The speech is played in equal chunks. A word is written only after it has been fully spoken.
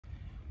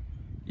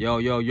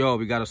Yo,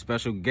 we got a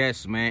special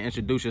guest, man.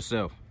 Introduce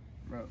yourself.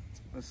 Bro,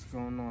 what's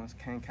going on? It's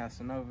Caine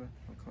Casanova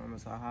from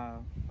Columbus,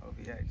 Ohio,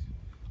 OVX.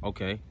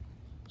 Okay.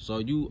 So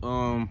you,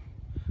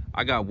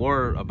 I got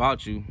word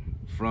about you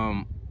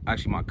from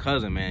actually my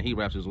cousin, man. He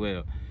raps as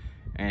well.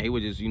 And he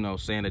was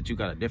just, saying that you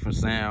got a different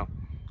sound.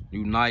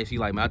 You nice. He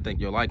like, man, I think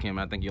you'll like him.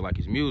 I think you'll like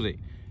his music.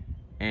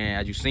 And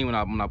as you seen when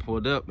I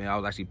pulled up, man, I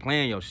was actually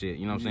playing your shit.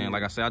 You know what I'm saying?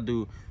 Like I said, I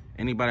do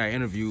anybody I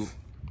interview,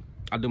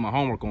 I do my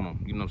homework on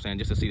them. You know what I'm saying?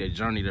 Just to see their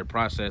journey, their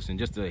process, and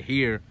just to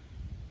hear,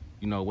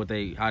 how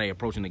they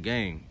approaching the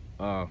game.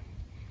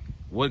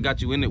 What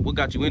got you in it? What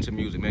got you into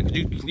music, man?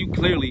 Cause you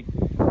clearly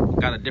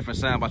got a different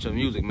sound about your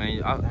music, man.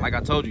 Like I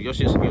told you, your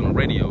shit should be on the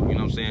radio. You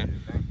know what I'm saying?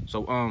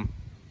 So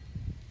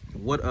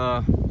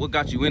what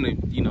got you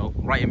into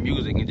writing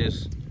music and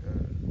just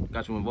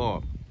got you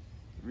involved?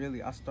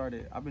 Really, I've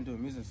been doing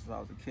music since I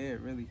was a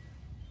kid. Really,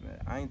 man,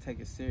 I ain't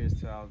take it serious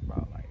till I was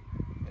about like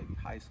maybe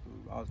high school.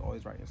 I was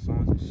always writing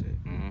songs and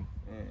shit. Mm-hmm.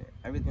 And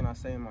everything I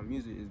say in my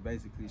music is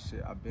basically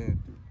shit I've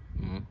been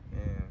through. Mm-hmm.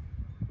 And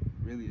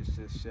really, it's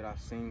just shit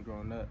I've seen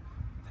growing up,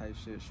 type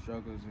shit,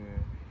 struggles,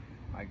 and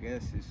I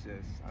guess it's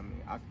just,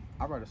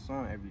 I write a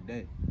song every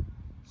day.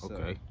 So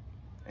okay.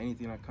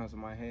 Anything that comes to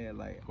my head,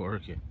 like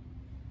working.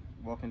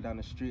 Walking down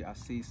the street, I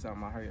see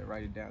something, I hurry it,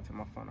 write it down. To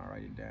my phone, I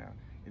write it down.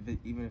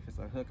 Even if it's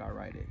a hook, I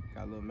write it.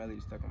 Got a little melody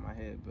stuck in my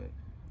head, but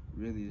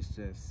really it's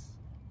just,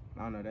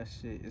 I don't know, that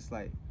shit, it's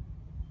like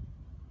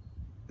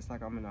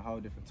I'm in a whole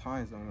different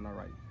time zone when I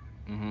write.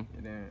 Mm-hmm.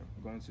 And then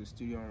going to the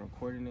studio and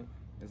recording it,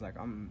 it's like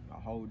I'm a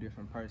whole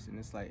different person.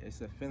 It's like,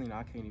 it's a feeling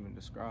I can't even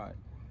describe.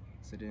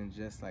 So then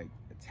just like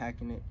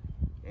attacking it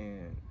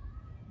in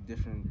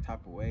different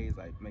type of ways,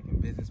 like making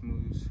business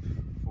moves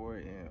for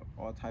it and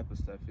all type of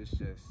stuff. It's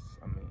just,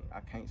 I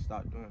can't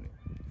stop doing it.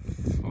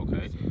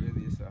 Okay. So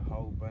really, it's a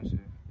whole bunch of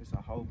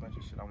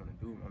shit I want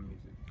to do with my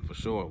music. For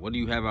sure. What do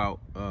you have out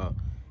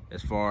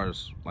as far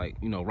as like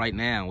right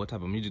now? What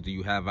type of music do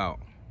you have out?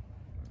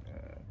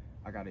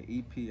 I got an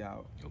EP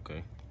out.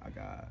 Okay. I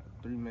got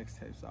 3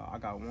 mixtapes out. I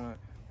got one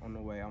on the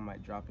way. I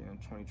might drop it in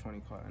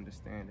 2020 called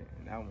Understanding.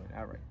 And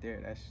that right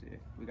there, that shit,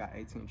 we got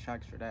 18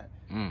 tracks for that.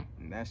 And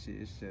that shit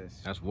is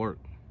just, that's work.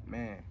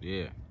 Man.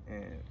 Yeah.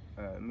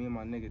 And me and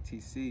my nigga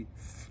TC,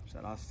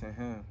 shout out to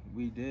him,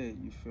 we did,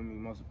 you feel me,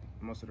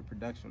 most of the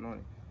production on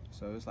it.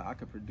 So it's like I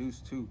could produce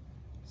too.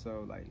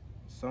 So like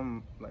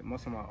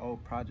most of my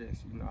old projects,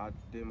 I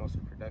did most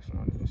of the production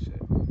on it and shit.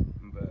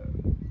 But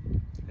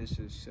it's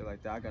just shit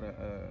like that. I got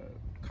a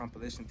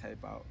compilation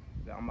tape out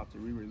that I'm about to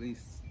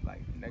re-release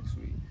like next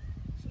week.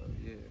 So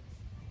yeah.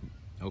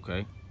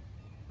 Okay.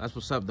 That's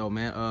what's up though,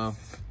 man.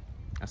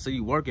 I see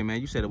you working,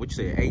 man. You said, what you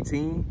say,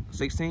 18,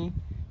 16?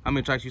 How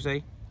many tracks you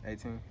say?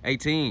 18.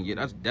 18.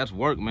 Yeah, that's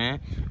work,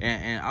 man.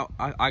 And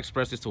I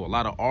express this to a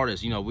lot of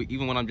artists.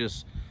 Even when I'm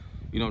just,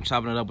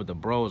 chopping it up with the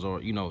bros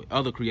or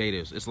other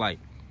creatives, it's like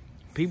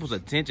people's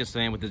attention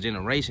span with the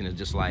generation is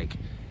just like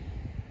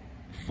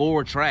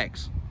 4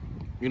 tracks.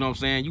 You know what I'm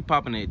saying? You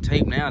popping a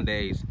tape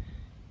nowadays,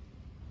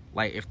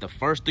 like if the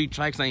first 3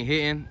 tracks ain't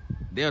hitting,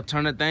 they'll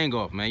turn the thing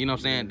off, man. You know what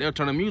I'm saying? They'll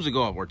turn the music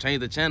off or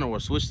change the channel or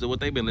switch to what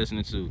they've been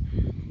listening to.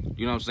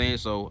 You know what I'm saying?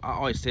 So I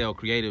always tell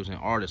creatives and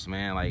artists,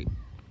 man, like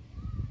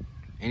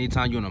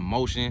anytime you're in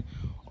emotion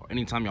or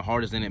anytime your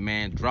heart is in it,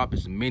 man, drop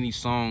as many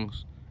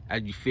songs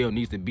as you feel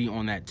needs to be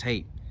on that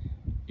tape.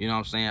 You know what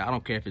I'm saying? I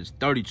don't care if it's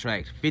 30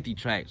 tracks, 50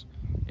 tracks.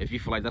 If you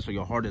feel like that's where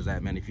your heart is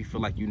at, man, if you feel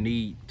like you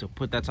need to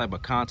put that type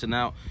of content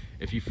out,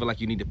 if you feel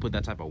like you need to put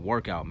that type of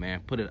work out,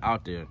 man, put it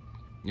out there.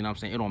 You know what I'm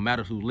saying? It don't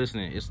matter who's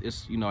listening. It's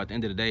at the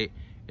end of the day,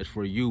 it's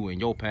for you and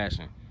your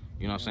passion.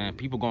 You know what I'm saying?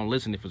 People gonna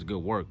listen if it's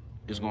good work.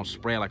 It's gonna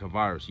spread like a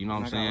virus. You know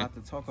what I'm saying? I got a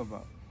lot to talk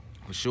about.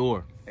 For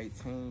sure.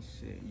 18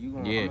 shit.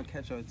 I'm gonna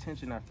catch your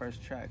attention that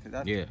first track, cause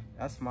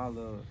that's my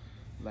little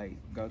like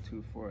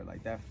go-to for it.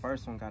 Like that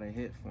first one gotta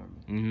hit for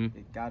me. Mm-hmm.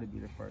 It gotta be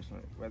the first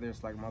one. Whether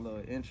it's like my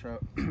little intro,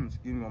 excuse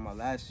me, on my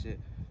last shit,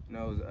 it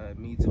was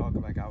me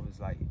talking like I was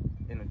like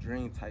in a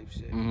dream type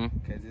shit.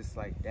 Cause it's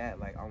like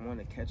that. Like I want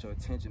to catch your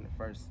attention the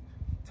first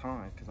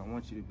time, cause I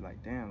want you to be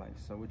like, damn, like,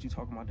 so what you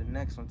talking about the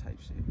next one type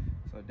shit.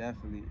 So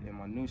definitely in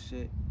my new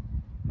shit,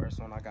 first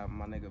one I got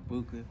my nigga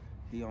Buka,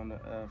 he on the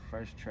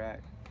first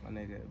track. My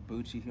nigga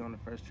Bucci, he on the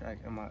first track,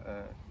 and my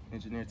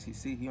engineer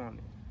TC, he on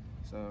it.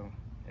 So,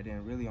 and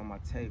then really on my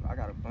tape, I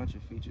got a bunch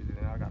of features, and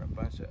then I got a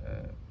bunch of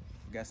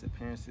guest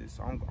appearances.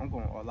 So I'm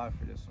going all out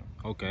for this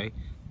one. Okay,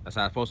 that's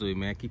how it's supposed to be,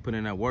 man. Keep putting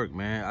in that work,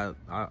 man.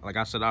 I like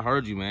I said, I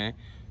heard you, man.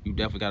 You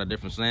definitely got a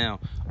different sound,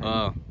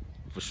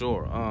 for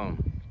sure.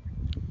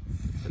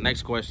 The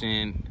next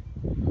question,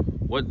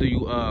 what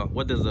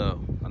does I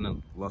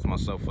lost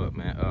myself up,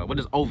 man. What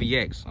does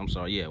OVX, I'm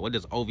sorry, yeah, what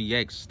does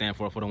OVX stand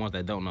for the ones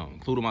that don't know,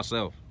 including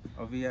myself?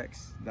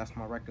 OVX, that's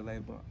my record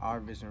label, Our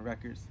Vision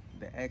Records.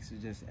 The X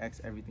is just X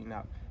everything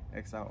out.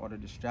 X out all the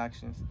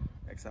distractions,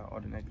 X out all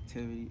the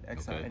negativity,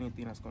 X out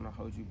anything that's gonna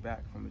hold you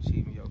back from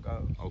achieving your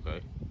goals.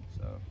 Okay.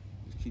 So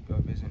just keep your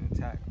vision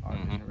intact, Our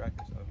Vision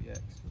Records, OVX.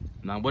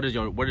 Now, where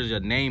does your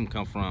name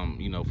come from,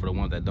 for the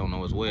ones that don't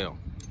know as well?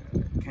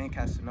 Caine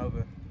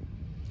Casanova.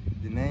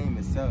 The name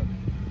itself,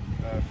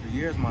 For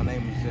years, my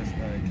name was just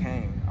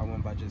Caine. I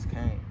went by just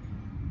Caine.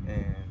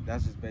 And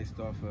that's just based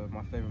off of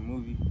my favorite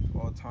movie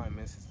of all time,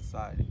 Menace to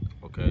Society.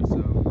 Okay.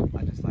 So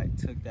I just like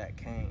took that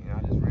Caine and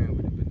I just ran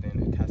with it. But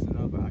then in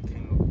Casanova, I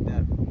came up with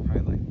that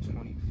probably like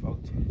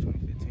 2014,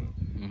 2015.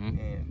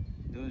 And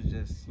it was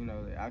just, you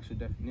know, the actual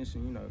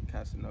definition, you know,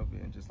 Casanova,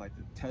 and just like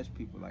to touch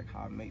people, like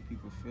how I make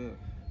people feel.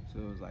 So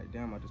it was like,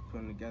 damn, I just put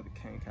them together,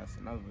 Caine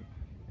Casanova.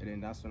 And then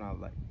that's when I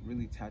like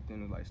really tapped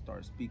into like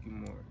start speaking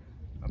more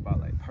about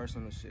like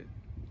personal shit.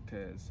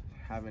 Because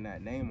having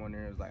that name on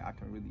there is like I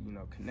can really, you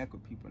know, connect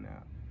with people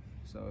now.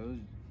 So it was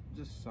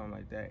just something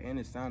like that, and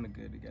it sounded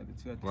good together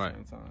too at the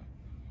same time.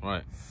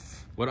 Right.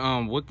 What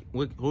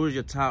who is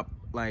your top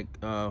like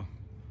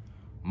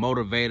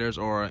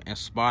motivators or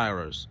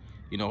inspirers?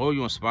 You know, who are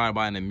you inspired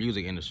by in the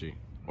music industry,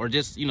 or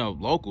just, you know,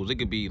 locals? It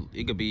could be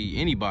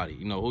anybody.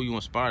 You know, who you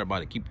inspired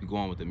by to keep you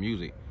going with the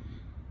music?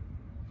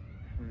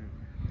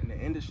 In the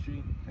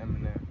industry,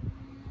 Eminem,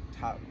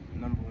 top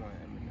number one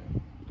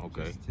Eminem.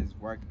 Okay. Just his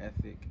work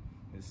ethic,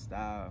 his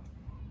style,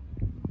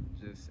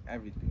 just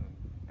everything.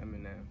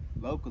 Eminem.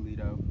 Locally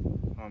though,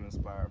 who I'm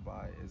inspired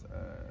by is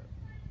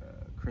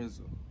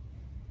Crizzle.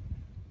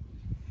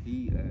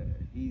 He's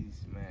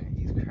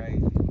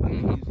crazy.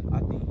 I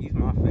think he's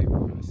my favorite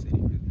from the city,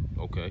 really.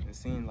 Okay. And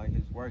seeing like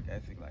his work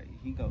ethic, like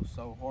he goes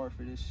so hard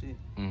for this shit.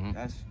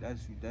 That's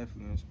who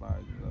definitely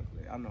inspires me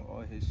locally. I know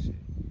all his shit.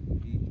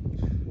 He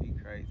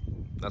crazy.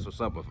 That's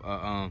what's up with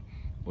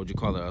what you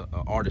call it, an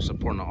artist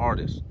supporting an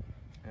artist.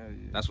 Hell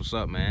yeah. That's what's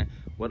up, man.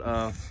 What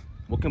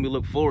can we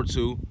look forward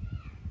to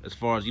as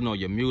far as, you know,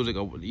 your music,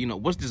 or, you know,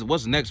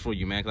 what's next for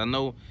you, man? Cause I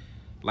know,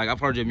 like, I've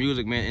heard your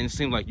music, man, and it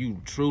seems like you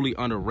truly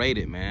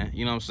underrated, man.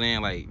 You know what I'm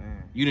saying? Like,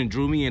 man, you done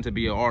drew me in to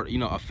be a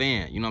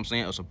fan, you know what I'm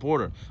saying? A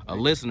supporter, a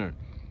listener.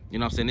 You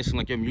know what I'm saying? It seems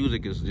like your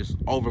music is just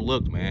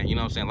overlooked, man. You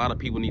know what I'm saying? A lot of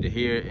people need to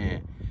hear it,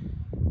 and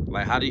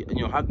like, how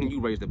can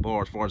you raise the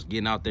bar as far as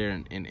getting out there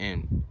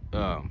and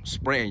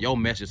spreading your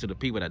message to the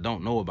people that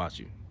don't know about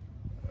you?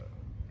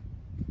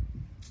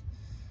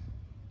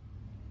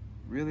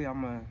 Really, I've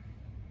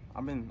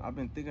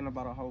been thinking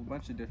about a whole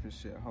bunch of different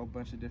shit, a whole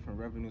bunch of different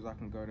revenues I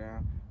can go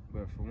down.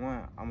 But for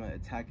one, I'm gonna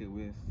attack it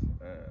with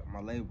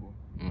my label.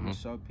 I'm gonna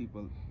show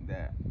people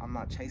that I'm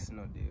not chasing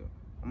no deal.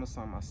 I'm gonna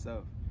sign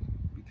myself,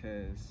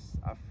 because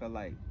I feel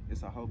like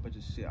it's a whole bunch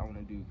of shit I want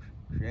to do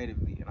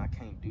creatively, and I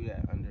can't do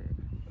that under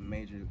a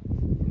major, you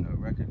know,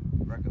 record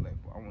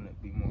label. I want to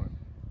be more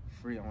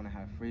free. I want to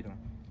have freedom,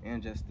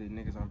 and just the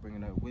niggas I'm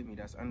bringing up with me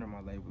that's under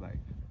my label. Like,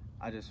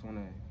 I just want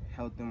to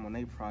help them on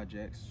their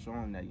projects, show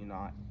them that, you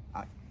know,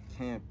 I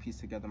can piece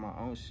together my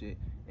own shit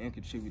and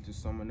contribute to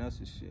someone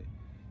else's shit.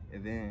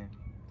 And then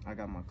I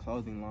got my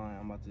clothing line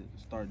I'm about to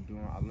start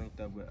doing. I linked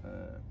up with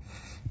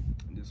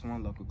this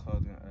one local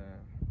clothing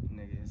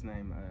nigga. His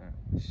name,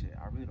 shit,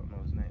 I really don't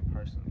know his name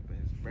personally, but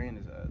his brand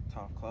is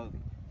Top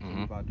Clothing. So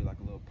we about to do like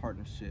a little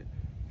partnership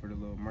for the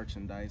little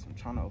merchandise. I'm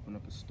trying to open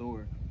up a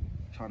store,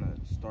 trying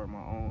to start my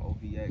own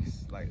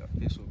OVX, like,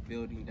 official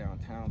building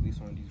downtown, lease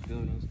one of these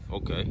buildings.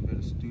 Okay. Build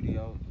a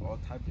studio, all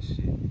type of shit.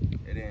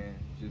 And then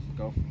just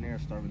go from there,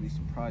 start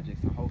releasing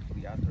projects, and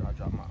hopefully after I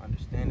drop my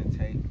Understanding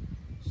tape,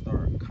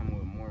 start coming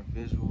with more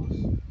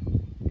visuals,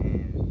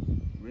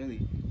 and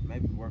really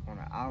maybe work on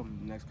an album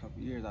the next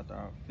couple of years after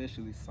I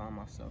officially sign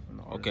myself in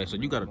the artist. Okay, so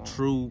you got a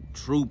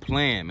true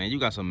plan, man. You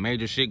got some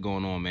major shit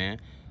going on, man.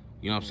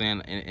 You know what I'm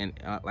saying? And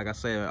like I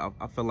said,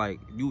 I feel like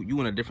you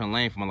in a different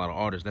lane from a lot of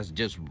artists that's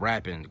just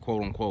rapping,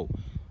 quote unquote.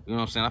 You know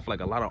what I'm saying? I feel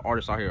like a lot of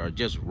artists out here are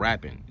just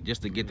rapping,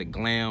 just to get the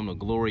glam, the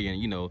glory,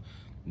 and, you know,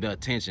 the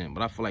attention.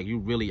 But I feel like you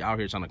really out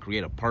here trying to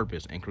create a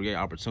purpose and create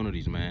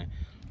opportunities, man.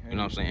 You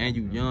know what I'm saying? And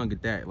you young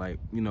at that, like,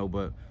 you know,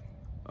 but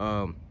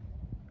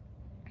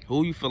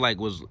who you feel like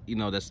was, you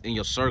know, that's in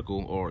your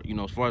circle, or, you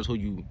know, as far as who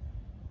you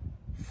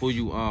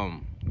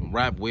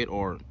rap with,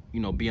 or, you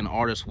know, be an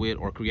artist with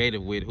or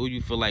creative with, who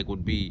you feel like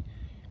would be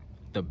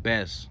the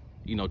best,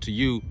 you know, to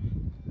you,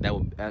 that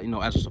would, you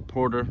know, as a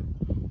supporter,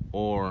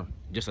 or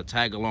just a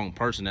tag along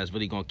person that's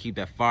really gonna keep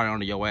that fire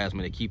under your ass,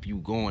 man, to keep you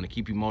going, to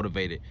keep you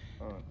motivated?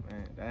 Oh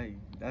man,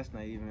 that's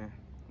not even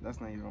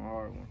a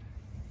hard one.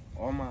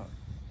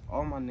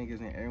 All my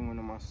niggas and everyone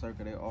in my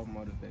circle, they all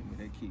motivate me.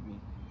 They keep me,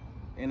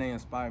 and they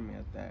inspire me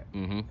at that.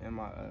 And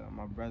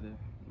my brother,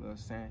 Lil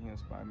Sam, he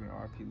inspired me.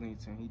 R.P.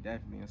 Linton, he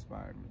definitely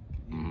inspired me.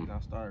 He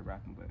done started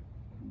rapping, but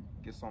he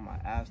gets on my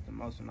ass the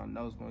most, and I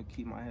know it's gonna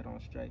keep my head on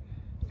straight.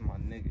 It's my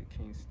nigga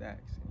King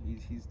Stacks.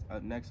 He's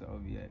up next to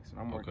OVX, and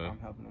I'm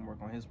helping him work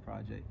on his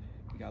project.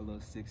 He got a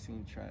little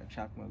 16 track,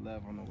 Chopping with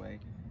Love on the way.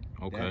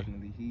 Okay.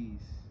 Definitely,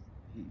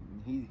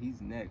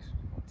 he's next.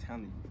 I'm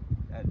telling you,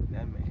 that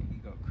man, he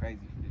go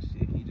crazy for this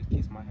shit. He just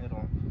keeps my head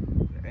on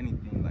for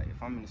anything. Like,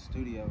 if I'm in the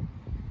studio,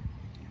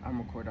 I'm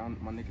recording,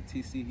 my nigga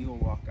TC, he'll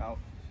walk out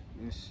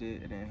and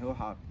shit, and then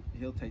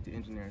he'll take the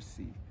engineer's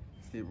seat,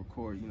 hit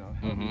record, you know,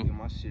 help me get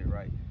my shit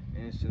right.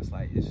 And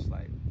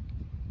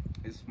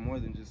it's more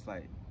than just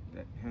like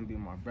that, him being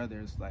my brother.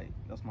 It's like,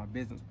 that's my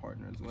business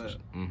partner as well.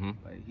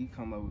 Like, he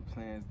come up with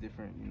plans,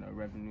 different, you know,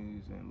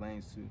 revenues and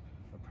lanes to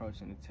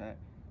approach and attack,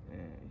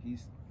 and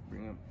he's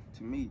bringing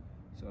to me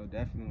So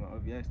definitely when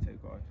OVX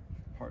take off,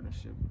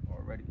 partnership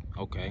already.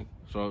 Okay.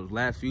 So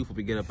last few before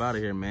we get up out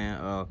of here,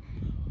 man.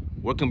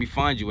 Where can we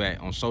find you at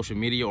on social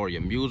media or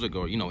your music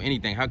or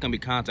anything? How can we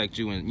contact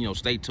you and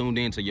stay tuned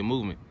in to your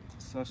movement?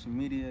 Social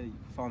media, you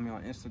can follow me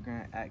on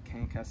Instagram at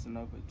Caine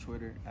Casanova,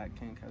 Twitter at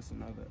Caine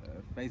Casanova,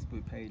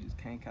 Facebook page is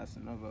Caine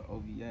Casanova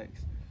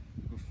OVX.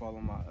 You can follow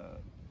my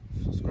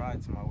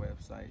subscribe to my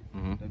website,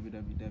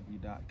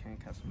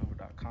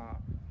 www.cainecasanova.com,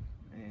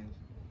 and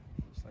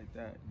just like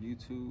that.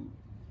 YouTube,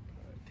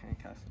 Caine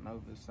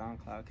Casanova,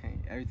 SoundCloud,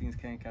 Caine, everything's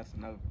Caine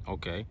Casanova.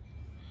 Okay.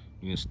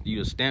 You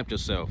just stamped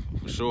yourself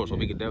for sure, so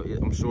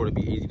I'm sure it'll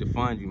be easy to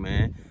find you,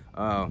 man.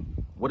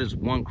 What is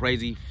one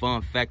crazy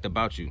fun fact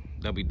about you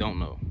that we don't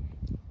know?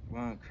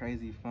 One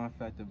crazy fun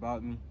fact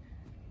about me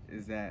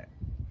is that,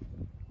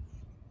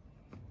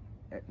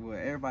 well,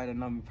 everybody that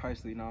know me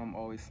personally know I'm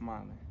always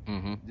smiling.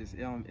 Just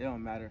it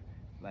don't matter.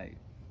 Like,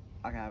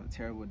 I can have a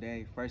terrible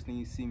day. First thing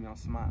you see me, I'm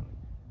smiling.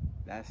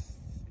 I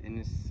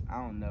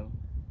don't know.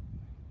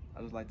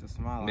 I just like to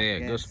smile.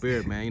 Man, good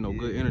spirit, man.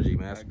 Good energy,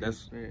 man.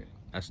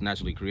 That's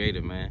naturally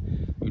creative,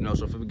 man.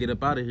 So if we get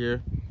up out of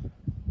here,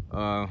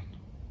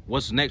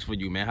 what's next for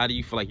you, man? How do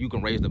you feel like you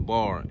can raise the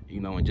bar,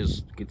 and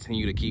just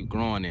continue to keep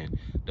growing and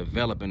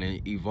developing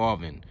and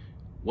evolving?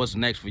 What's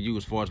next for you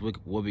as far as what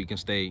we can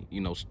stay,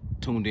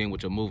 tuned in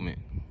with your movement?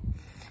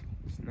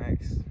 What's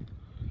next?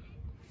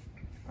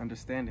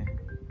 Understanding.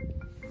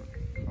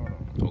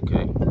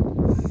 Okay.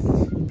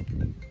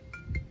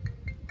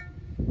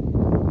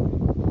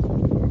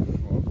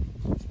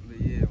 But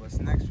yeah, what's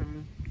next for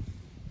me?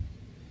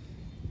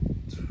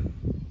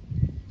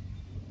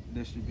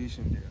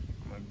 Distribution deal.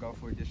 I'm gonna go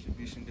for a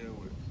distribution deal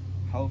with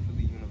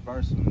hopefully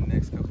Universal in the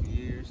next couple of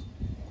years.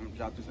 I'm gonna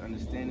drop this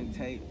Understanding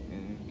tape,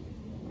 and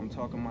I'm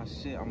talking my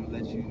shit. I'm gonna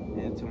let you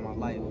into my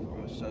life. I'm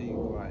gonna show you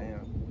who I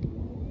am.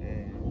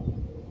 And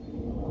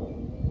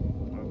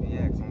I'm gonna be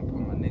X. I'm gonna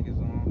put my niggas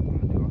on. I'm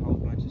gonna do a whole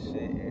bunch of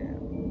shit, and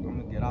I'm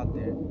gonna get out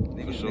there.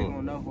 Niggas, sure. They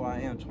gonna know who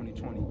I am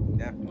 2020.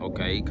 Definitely.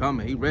 Okay, he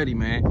coming. He ready,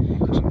 man. I'm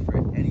coming for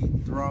any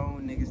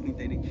throne. Niggas think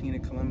they the king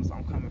of Columbus.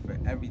 I'm coming for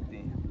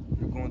everything.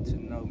 You're going to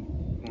know me.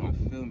 You're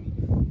gonna feel me.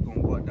 You're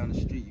gonna walk down the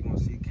street. You're gonna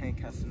see a Caine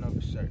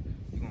Casanova shirt.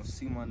 You're gonna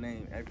see my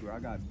name everywhere. I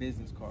got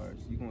business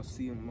cards. You're gonna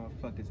see them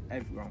motherfuckers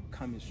everywhere. I'm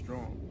coming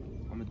strong.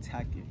 I'm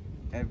attacking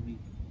every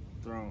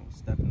throne,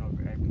 stepping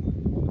over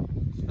everyone.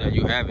 There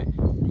you have it.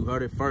 You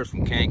heard it first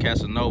from Caine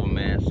Casanova,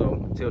 man. So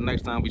until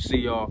next time we see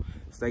y'all,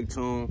 stay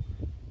tuned.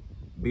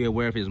 Be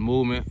aware of his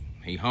movement.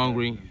 He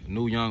hungry.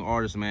 New young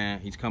artist, man.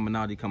 He's coming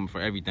out. He coming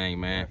for everything,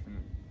 man.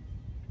 Definitely.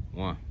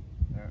 One.